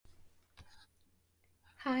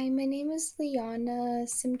Hi, my name is Liana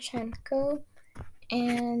Simchenko,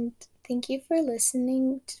 and thank you for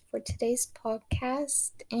listening for today's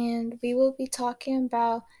podcast. And we will be talking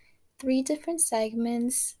about three different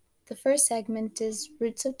segments. The first segment is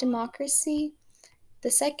Roots of Democracy.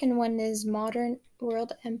 The second one is Modern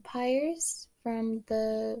World Empires from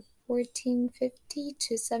the 1450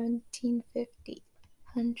 to 1750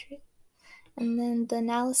 hundred, and then the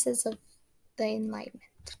analysis of the Enlightenment.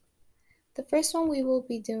 The first one we will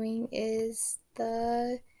be doing is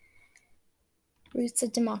the roots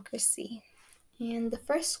of democracy. And the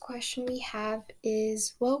first question we have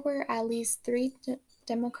is what were at least three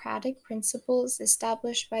democratic principles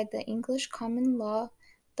established by the English common law,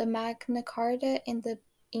 the Magna Carta, and the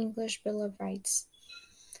English Bill of Rights?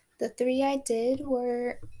 The three I did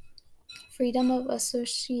were freedom of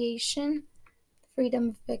association,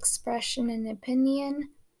 freedom of expression and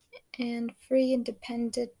opinion, and free,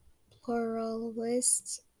 independent,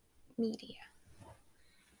 pluralist media.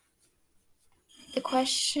 The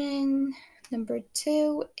question number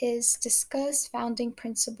 2 is discuss founding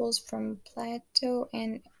principles from Plato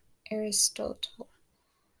and Aristotle.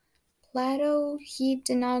 Plato, he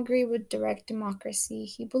did not agree with direct democracy.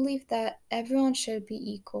 He believed that everyone should be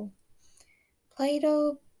equal.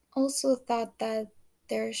 Plato also thought that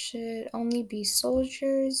there should only be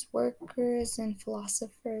soldiers, workers, and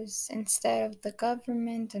philosophers instead of the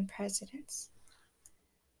government and presidents.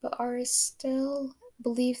 But Aristotle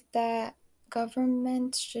believed that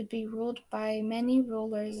government should be ruled by many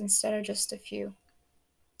rulers instead of just a few.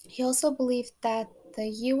 He also believed that the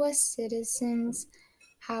US citizens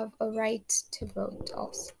have a right to vote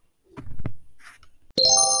also.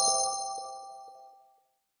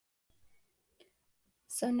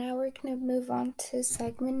 So now we're going to move on to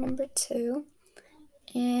segment number 2.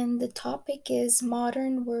 And the topic is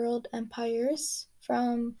modern world empires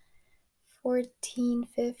from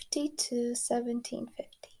 1450 to 1750.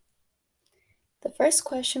 The first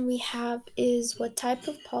question we have is what type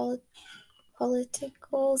of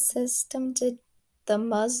political system did the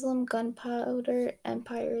Muslim gunpowder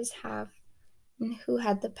empires have, and who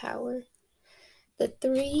had the power? The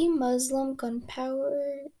three Muslim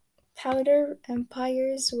gunpowder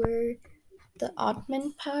empires were the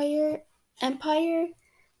Ottoman Empire,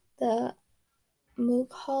 the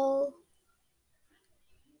Mughal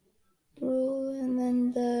rule, and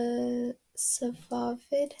then the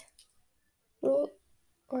Safavid rule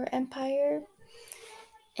or empire.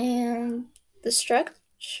 And the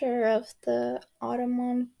structure of the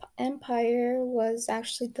Ottoman Empire was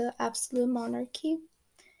actually the absolute monarchy,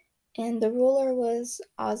 and the ruler was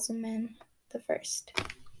Osman I.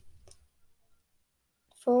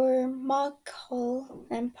 For Mughal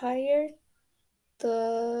Empire,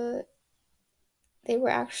 they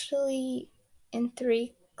were actually in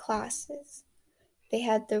three classes. They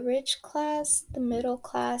had the rich class, the middle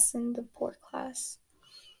class, and the poor class.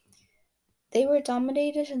 They were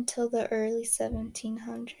dominated until the early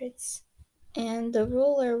 1700s, and the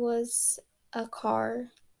ruler was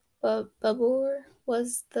Akbar, but Babur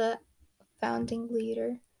was the founding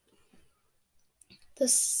leader. The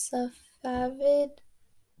Safavid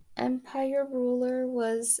Empire ruler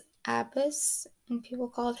was Abbas, and people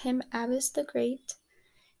called him Abbas the Great.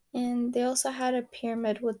 And they also had a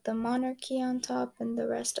pyramid with the monarchy on top and the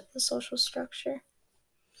rest of the social structure.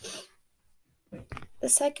 The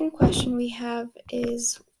second question we have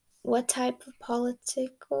is what type of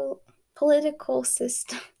political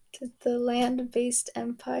system did the land-based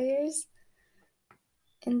empires,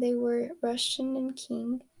 and they were Russian and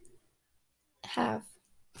King, have?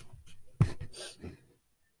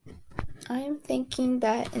 I am thinking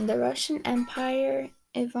that in the Russian Empire,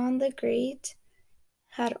 Ivan the Great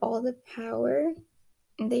had all the power,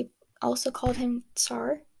 and they also called him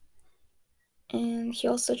Tsar, and he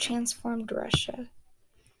also transformed Russia.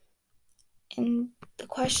 And the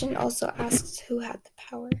question also asks who had the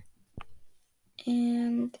power.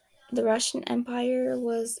 And the Russian Empire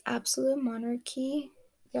was absolute monarchy.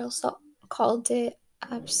 They also called it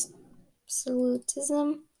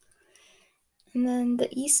absolutism. And then the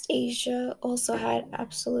East Asia also had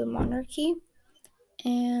absolute monarchy.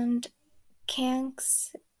 And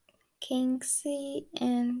Kangxi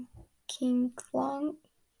and Qianlong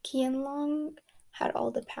had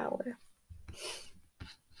all the power.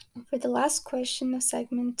 For the last question of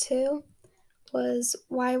segment 2 was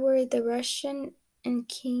why were the Russian and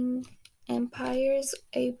Qing empires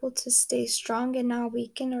able to stay strong and not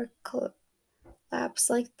weaken or collapse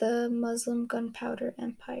like the Muslim gunpowder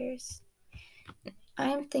empires? I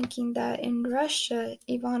am thinking that in Russia,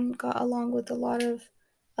 Ivan got along with a lot of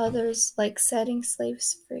others, like setting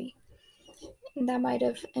slaves free. And that might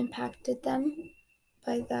have impacted them.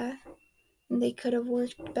 by that, and they could have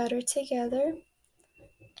worked better together.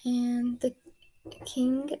 And the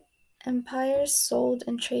Qing Empire sold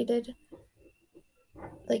and traded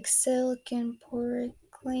like silk and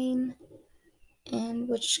porcelain, and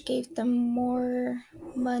which gave them more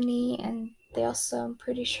money, and they also, I'm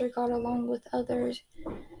pretty sure, got along with other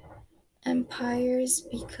empires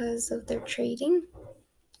because of their trading.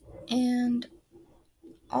 And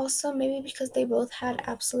also maybe because they both had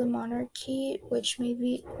absolute monarchy, which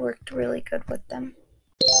maybe worked really good with them.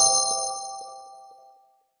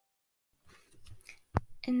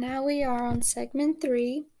 And now we are on segment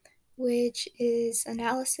 3, which is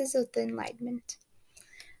analysis of the Enlightenment.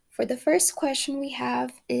 For the first question we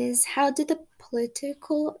have is, how did the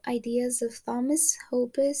political ideas of Thomas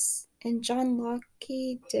Hobbes and John Locke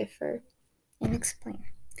differ? And explain.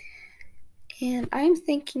 And I'm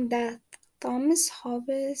thinking that Thomas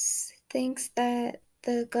Hobbes thinks that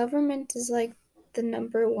the government is like the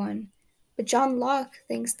number one, but John Locke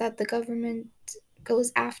thinks that the government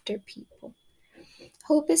goes after people.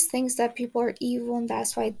 Hobbes thinks that people are evil and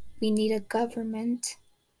that's why we need a government,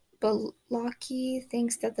 but Locke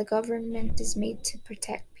thinks that the government is made to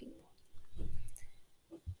protect people.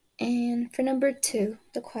 And for number 2,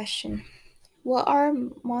 the question, what are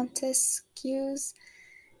Montesquieu's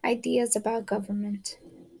ideas about government?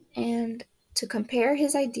 And to compare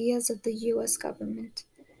his ideas of the US government.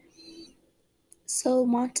 So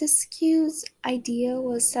Montesquieu's idea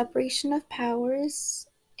was separation of powers,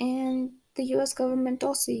 and the US government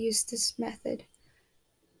also used this method.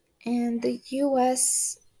 And the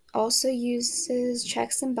US also uses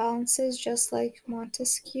checks and balances, just like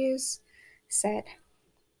Montesquieu's said.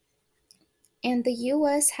 And the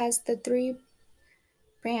US has the 3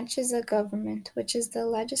 branches of government, which is the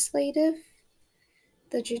legislative,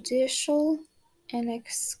 the judicial, and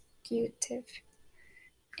executive.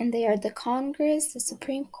 And they are the Congress, the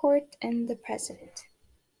Supreme Court, and the President.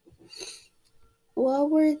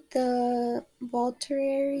 What were the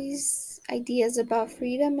Voltaire's ideas about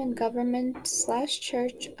freedom and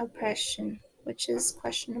government/church oppression, which is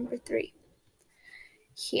question number 3?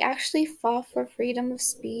 He actually fought for freedom of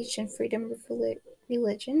speech and freedom of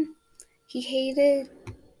religion. He hated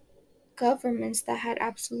governments that had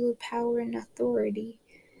absolute power and authority.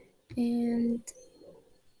 And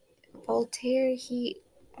Voltaire, he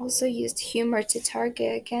also used humor to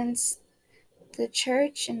target against the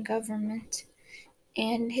church and government.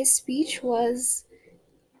 And his speech was,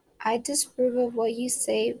 I disapprove of what you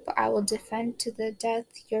say, but I will defend to the death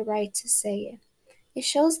your right to say it. It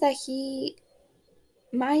shows that he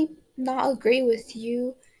might not agree with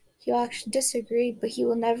you, he'll actually disagree, but he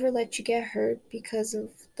will never let you get hurt because of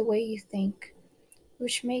the way you think,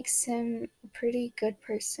 which makes him a pretty good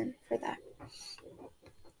person for that.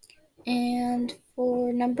 And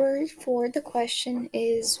for number 4, the question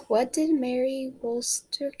is, what did Mary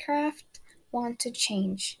Wollstonecraft want to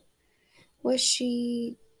change? Was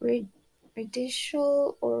she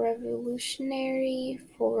radical or revolutionary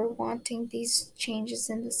for wanting these changes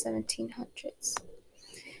in the 1700s?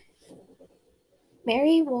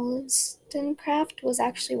 Mary Wollstonecraft was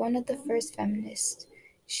actually one of the first feminists.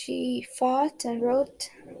 She fought and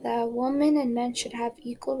wrote that women and men should have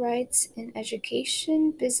equal rights in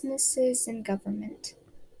education, businesses, and government.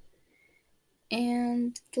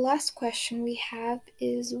 And the last question we have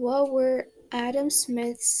is, what were Adam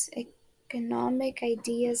Smith's economic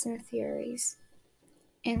ideas and theories,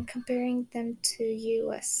 and comparing them to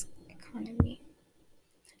US economy?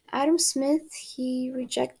 Adam Smith, he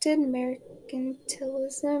rejected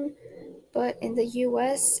mercantilism, but in the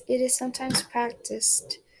US it is sometimes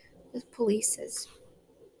practiced with polices.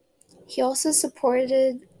 He also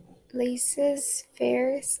supported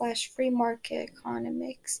laissez-faire/free market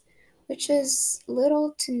economics, which is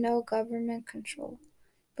little to no government control.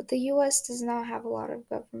 But the US does not have a lot of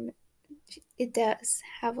government. It does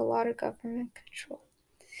have a lot of government control.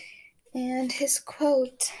 And his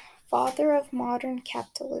quote, father of modern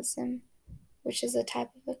capitalism, which is a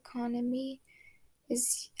type of economy,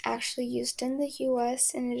 is actually used in the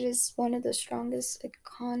US, and it is one of the strongest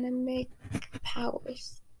economic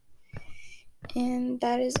powers. And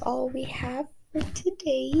that is all we have for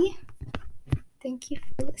today. Thank you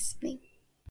for listening.